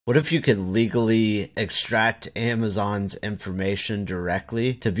What if you could legally extract Amazon's information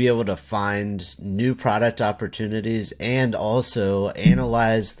directly to be able to find new product opportunities and also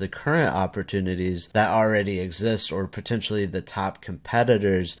analyze the current opportunities that already exist or potentially the top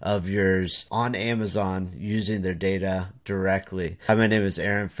competitors of yours on Amazon using their data directly? Hi, my name is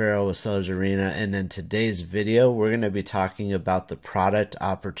Aaron Farrell with Sellozo, and in today's video, we're going to be talking about the Product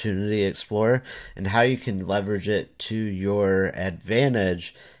Opportunity Explorer and how you can leverage it to your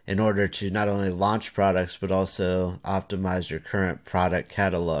advantage in order to not only launch products, but also optimize your current product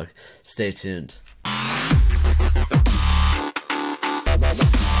catalog. Stay tuned.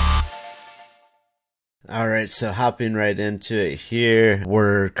 Alright, so hopping right into it here,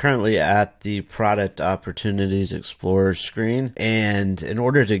 we're currently at the Product Opportunities Explorer screen, and in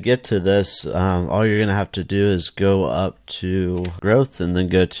order to get to this, all you're going to have to do is go up to Growth and then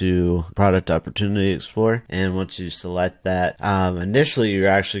go to Product Opportunity Explorer, and once you select that, initially you're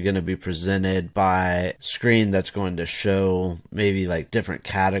actually going to be presented by a screen that's going to show maybe like different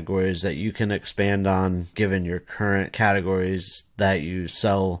categories that you can expand on given your current categories that you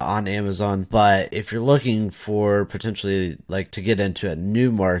sell on Amazon. But if you're looking for potentially like to get into a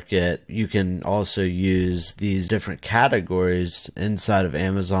new market, you can also use these different categories inside of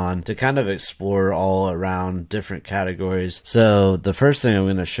Amazon to kind of explore all around different categories. So the first thing I'm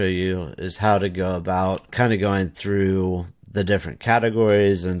going to show you is how to go about kind of going through the different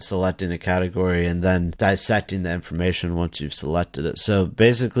categories and selecting a category and then dissecting the information once you've selected it. So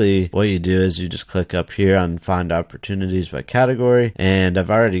basically what you do is you just click up here on Find Opportunities by Category, and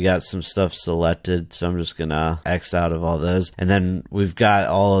I've already got some stuff selected, so I'm just gonna X out of all those. And then we've got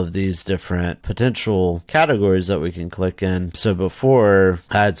all of these different potential categories that we can click in. So before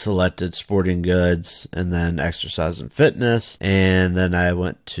I had selected sporting goods and then exercise and fitness, and then I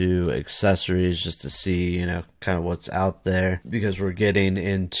went to accessories just to see, kind of what's out there, because we're getting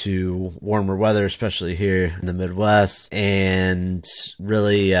into warmer weather, especially here in the Midwest, and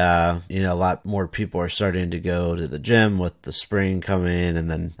really a lot more people are starting to go to the gym with the spring coming,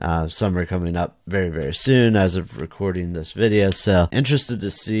 and then summer coming up very, very soon as of recording this video. So interested to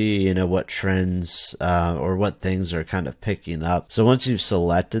see what trends or what things are kind of picking up. So once you've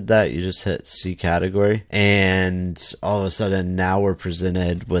selected that, you just hit C category, and all of a sudden now we're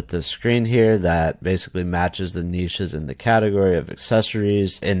presented with the screen here that basically matches the niches in the category of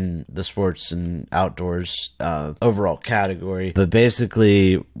accessories in the sports and outdoors overall category. But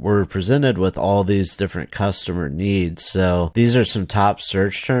basically we're presented with all these different customer needs. So these are some top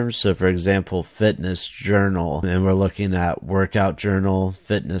search terms. So for example, fitness journal, and we're looking at workout journal,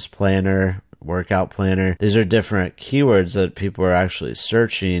 fitness planner, workout planner. These are different keywords that people are actually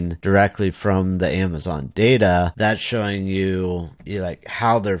searching directly from the Amazon data. That's showing you like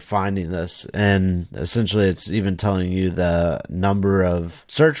how they're finding this, and essentially it's even telling you the number of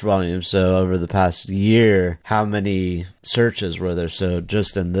search volumes. So over the past year, how many searches were there? So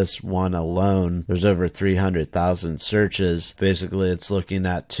just in this one alone, there's over 300,000 searches. Basically it's looking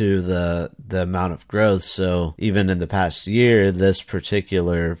at the amount of growth. So even in the past year, this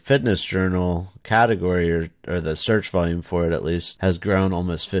particular fitness journal category or the search volume for it at least has grown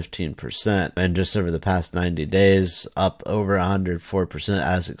almost 15%, and just over the past 90 days up over 104%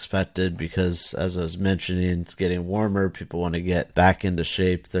 as expected, because as I was mentioning, it's getting warmer, people want to get back into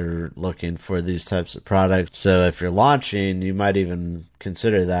shape, they're looking for these types of products. So if you're launching, you might even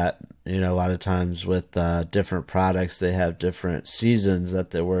consider that. A lot of times with different products, they have different seasons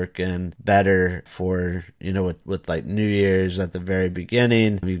that they work in better for, with like New Year's at the very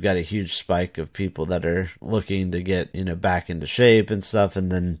beginning. You've got a huge spike of people that are looking to get, back into shape and stuff.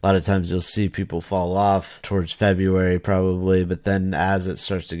 And then a lot of times you'll see people fall off towards February probably. But then as it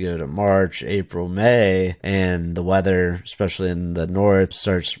starts to go to March, April, May, and the weather, especially in the north,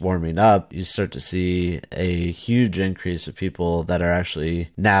 starts warming up, you start to see a huge increase of people that are actually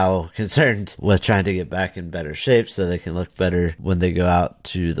now concerned with trying to get back in better shape so they can look better when they go out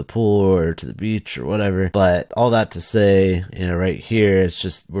to the pool or to the beach or whatever. But all that to say, right here, it's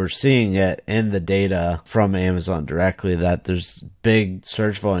just we're seeing it in the data from Amazon directly that there's big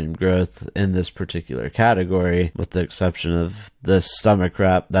search volume growth in this particular category, with the exception of this stomach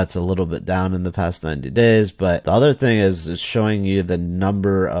wrap that's a little bit down in the past 90 days. But the other thing is it's showing you the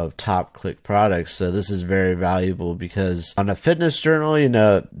number of top click products. So this is very valuable because on a fitness journal,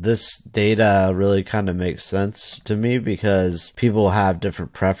 this data really kind of makes sense to me, because people have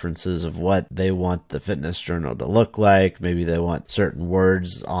different preferences of what they want the fitness journal to look like. Maybe they want certain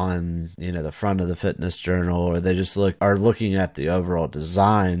words on, the front of the fitness journal, or they just are looking at the overall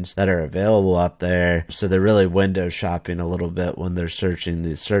designs that are available out there. So they're really window shopping a little bit bit when they're searching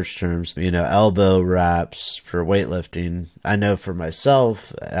these search terms. You know, elbow wraps for weightlifting. I know for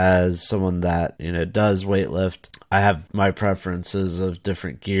myself, as someone that, you know, does weightlift, I have my preferences of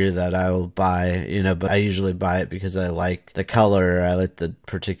different gear that I will buy, you know, but I usually buy it because I like the color, I like the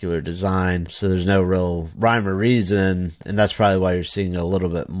particular design, so there's no real rhyme or reason, and that's probably why you're seeing a little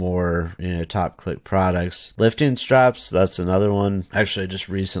bit more, you know, top click products. Lifting straps, that's another one. Actually, I just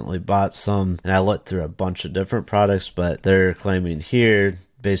recently bought some, and I looked through a bunch of different products, but they're claiming here,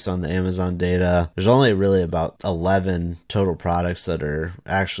 based on the Amazon data, there's only really about 11 total products that are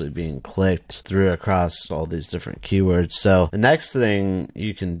actually being clicked through across all these different keywords. So the next thing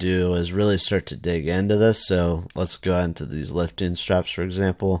you can do is really start to dig into this. So let's go into these lifting straps, for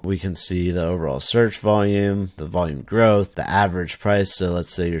example. We can see the overall search volume, the volume growth, the average price. So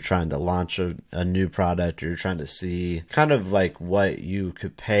let's say you're trying to launch a new product, or you're trying to see kind of like what you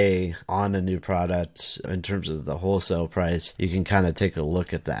could pay on a new product in terms of the wholesale price. You can kind of take a look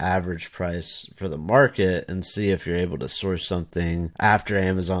at the average price for the market and see if you're able to source something after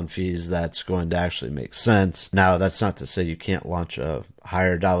Amazon fees that's going to actually make sense. Now, that's not to say you can't launch a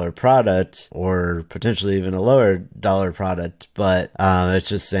higher dollar product or potentially even a lower dollar product, but it's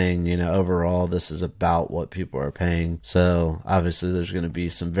just saying, you know, overall this is about what people are paying. So obviously there's going to be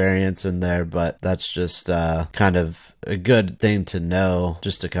some variance in there, but that's just kind of a good thing to know,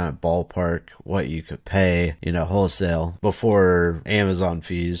 just to kind of ballpark what you could pay, you know, wholesale before Amazon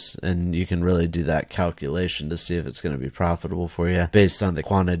fees, and you can really do that calculation to see if it's going to be profitable for you based on the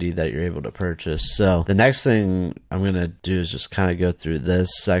quantity that you're able to purchase. So the next thing I'm going to do is just kind of go through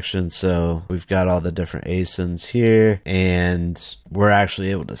this section. So we've got all the different ASINs here, and we're actually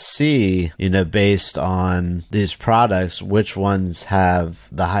able to see, you know, based on these products, which ones have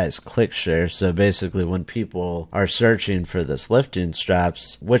the highest click share. So basically when people are searching for this lifting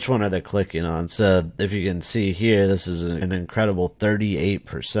straps, which one are they clicking on? So if you can see here, this is an incredible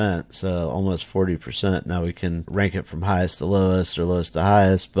 38%, so almost 40%. Now we can rank it from highest to lowest or lowest to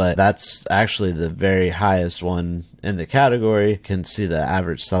highest, but that's actually the very highest one in the category. You can see the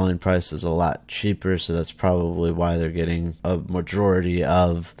average selling price is a lot cheaper, so that's probably why they're getting a majority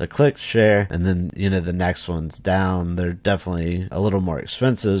of the click share. And then, you know, the next one's down, they're definitely a little more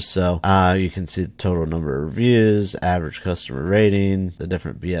expensive. So you can see the total number of reviews, average customer rating, the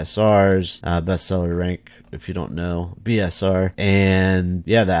different BSRs, bestseller rank, if you don't know BSR, and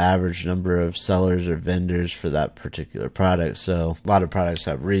yeah, the average number of sellers or vendors for that particular product. So a lot of products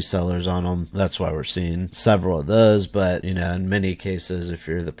have resellers on them. That's why we're seeing several of those. But, you know, in many cases, if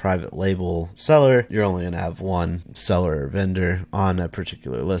you're the private label seller, you're only going to have one seller or vendor on a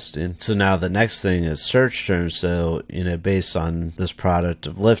particular listing. So now the next thing is search terms. So, you know, based on this product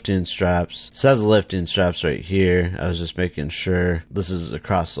of lifting straps, it says lifting straps right here. I was just making sure this is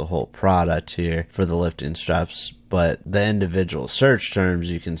across the whole product here for the lifting straps. But the individual search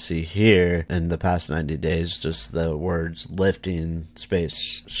terms you can see here in the past 90 days, just the words lifting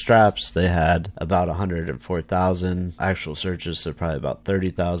space straps, they had about 104,000 actual searches, so probably about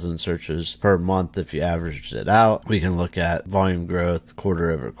 30,000 searches per month if you averaged it out. We can look at volume growth quarter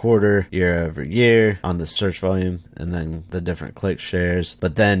over quarter, year over year on the search volume, and then the different click shares.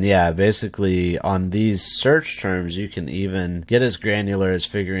 But then, yeah, basically on these search terms, you can even get as granular as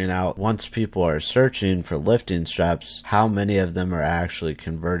figuring out, once people are searching for lifting straps, how many of them are actually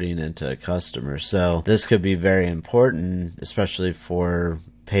converting into a customer. So this could be very important, especially for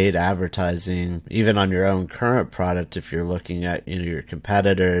paid advertising, even on your own current product, if you're looking at, you know, your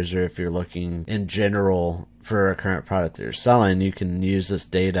competitors, or if you're looking in general for a current product that you're selling. You can use this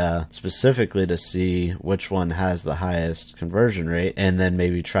data specifically to see which one has the highest conversion rate, and then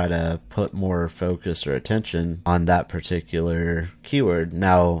maybe try to put more focus or attention on that particular keyword.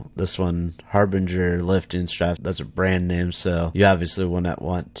 Now, this one, Harbinger lifting strap, that's a brand name, so you obviously wouldn't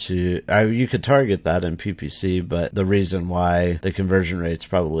want to, you could target that in PPC, but the reason why the conversion rate's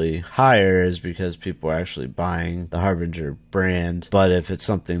probably higher is because people are actually buying the Harbinger brand. But if it's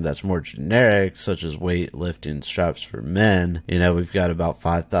something that's more generic, such as weightlifting straps for men, you know, we've got about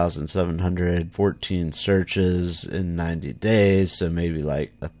 5,714 searches in 90 days, so maybe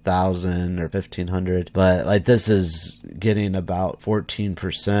like 1,000 or 1,500. But like, this is getting about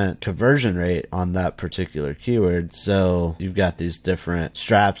 14% conversion rate on that particular keyword. So you've got these different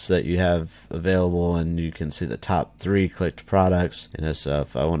straps that you have available, and you can see the top 3 clicked products. You know, so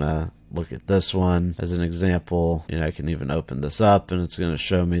if I want to look at this one as an example, you know, I can even open this up and it's going to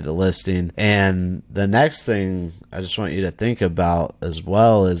show me the listing. And the next thing I just want you to think about as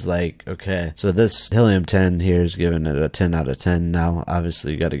well is like, okay, so this Helium 10 here is giving it a 10 out of 10. Now,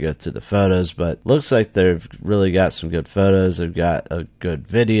 obviously you got to go through the photos, but looks like they've really got some good photos. They've got a good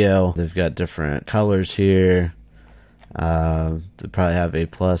video. They've got different colors here. They probably have A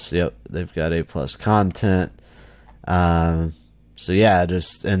plus. Yep, they've got A plus content. So yeah,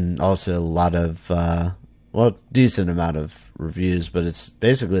 and also a lot of, decent amount of reviews, but it's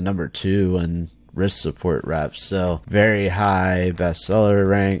basically number 2 in risk support reps. So very high bestseller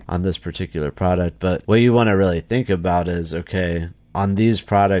rank on this particular product. But what you want to really think about is, okay, on these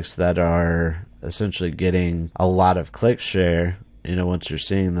products that are essentially getting a lot of click share, once you're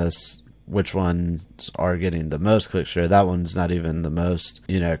seeing this, which ones are getting the most click share? That one's not even the most,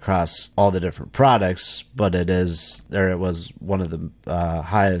 across all the different products, but it was one of the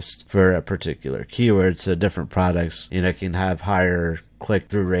highest for a particular keyword. So different products, can have higher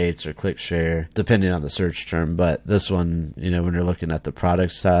click-through rates or click share depending on the search term. But this one, when you're looking at the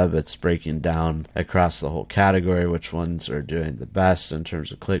products tab, it's breaking down across the whole category which ones are doing the best in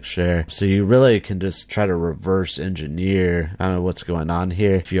terms of click share. So you really can just try to reverse engineer kind of what's going on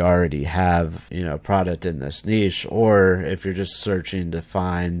here if you already have a product in this niche, or if you're just searching to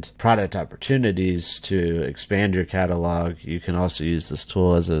find product opportunities to expand your catalog. You can also use this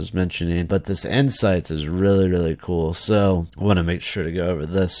tool, as I was mentioning, but this insights is really, really cool. So I want to make sure to go over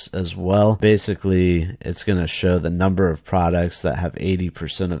this as well. Basically, it's going to show the number of products that have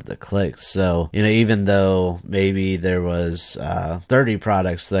 80% of the clicks. So, even though maybe there was 30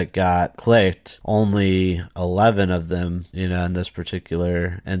 products that got clicked, only 11 of them, in this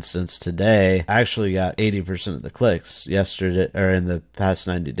particular instance today, actually got 80% of the clicks. Yesterday, or in the past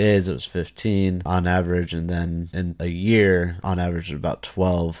 90 days, it was 15 on average, and then in a year, on average, about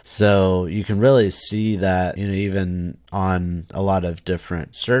 12. So you can really see that, even on a lot of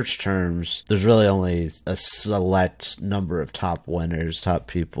different search terms, there's really only a select number of top winners, top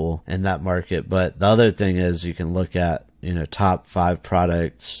people in that market. But the other thing is, you can look at top 5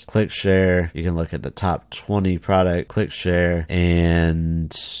 products click share, you can look at the top 20 product click share,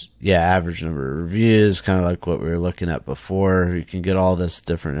 and average number of reviews, kind of like what we were looking at before. You can get all this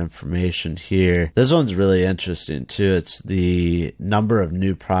different information here. This one's really interesting too. It's the number of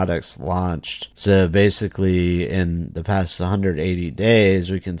new products launched. So basically, in the past 180 days,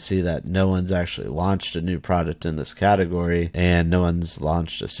 we can see that no one's actually launched a new product in this category, and no one's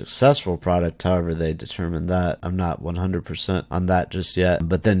launched a successful product. However, they determined that. I'm not 100% on that just yet.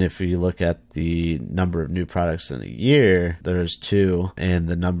 But then if you look at the number of new products in a year, there's 2, and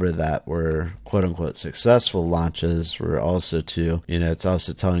the number that were quote unquote successful launches were also 2. It's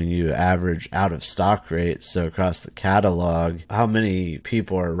also telling you average out of stock rate. So across the catalog, how many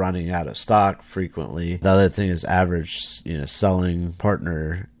people are running out of stock frequently. The other thing is average, selling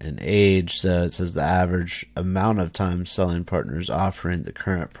partner and age. So it says the average amount of time selling partners offering the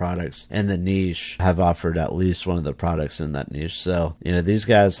current products in the niche have offered at least one of the products in that niche. So, these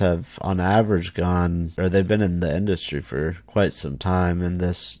guys have on average they've been in the industry for quite some time in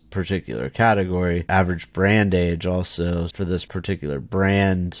this particular category. Average brand age also for this particular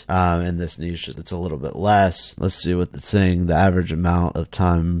brand in this niche, it's a little bit less. Let's see what it's saying. The average amount of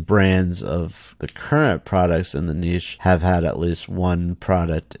time brands of the current products in the niche have had at least one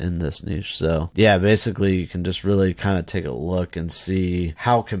product in this niche. So basically you can just really kind of take a look and see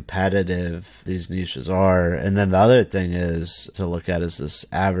how competitive these niches are. And then the other thing is to look at is this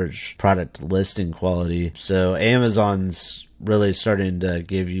average product listing quality. So Amazon's really starting to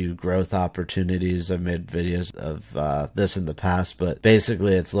give you growth opportunities. I've made videos of this in the past, but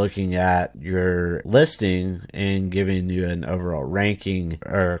basically it's looking at your listing and giving you an overall ranking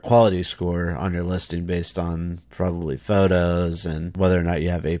or quality score on your listing based on probably photos and whether or not you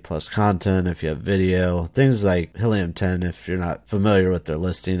have A+ content, if you have video, things like Helium 10. If you're not familiar with their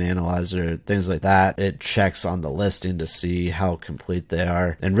listing analyzer, things like that, it checks on the listing to see how complete they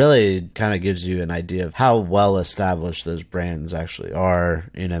are, and really kind of gives you an idea of how well established those brands actually are.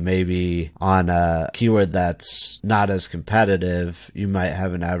 Maybe on a keyword that's not as competitive, you might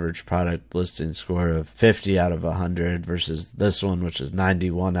have an average product listing score of 50 out of 100 versus this one, which is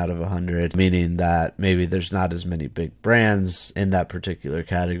 91 out of 100, meaning that maybe there's not as many big brands in that particular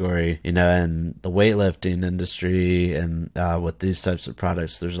category. In the weightlifting industry and with these types of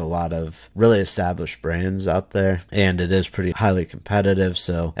products, there's a lot of really established brands out there, and it is pretty highly competitive.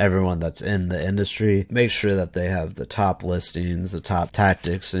 So everyone that's in the industry makes sure that they have the top listings, the top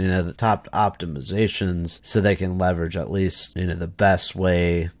tactics, the top optimizations, so they can leverage at least the best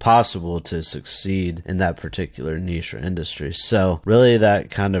way possible to succeed in that particular niche or industry. So really that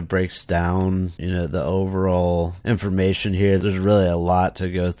kind of breaks down the overall information here. There's really a lot to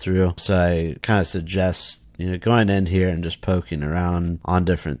go through, so I kind of suggest going in here and just poking around on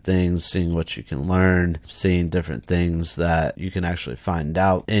different things, seeing what you can learn, seeing different things that you can actually find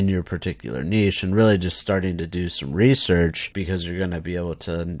out in your particular niche, and really just starting to do some research, because you're going to be able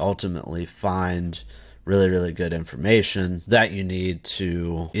to ultimately find really, really good information that you need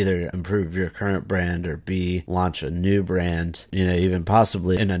to either improve your current brand or B, launch a new brand, you know, even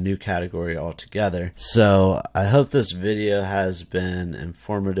possibly in a new category altogether. So I hope this video has been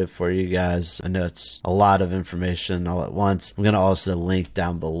informative for you guys. I know it's a lot of information all at once. I'm going to also link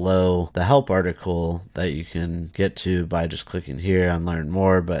down below the help article that you can get to by just clicking here and learn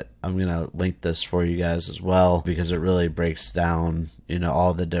more, but I'm going to link this for you guys as well because it really breaks down, you know,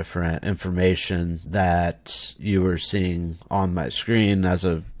 all the different information that you were seeing on my screen as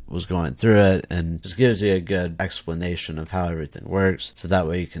I was going through it, and just gives you a good explanation of how everything works, so that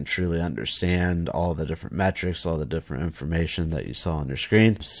way you can truly understand all the different metrics, all the different information that you saw on your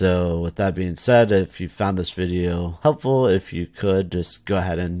screen. So with that being said, if you found this video helpful, if you could just go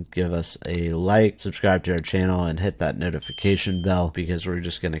ahead and give us a like, subscribe to our channel, and hit that notification bell, because we're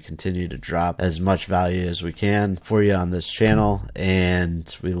just going to continue to drop as much value as we can for you on this channel,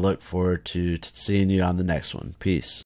 and we look forward to seeing you on the next one. Peace.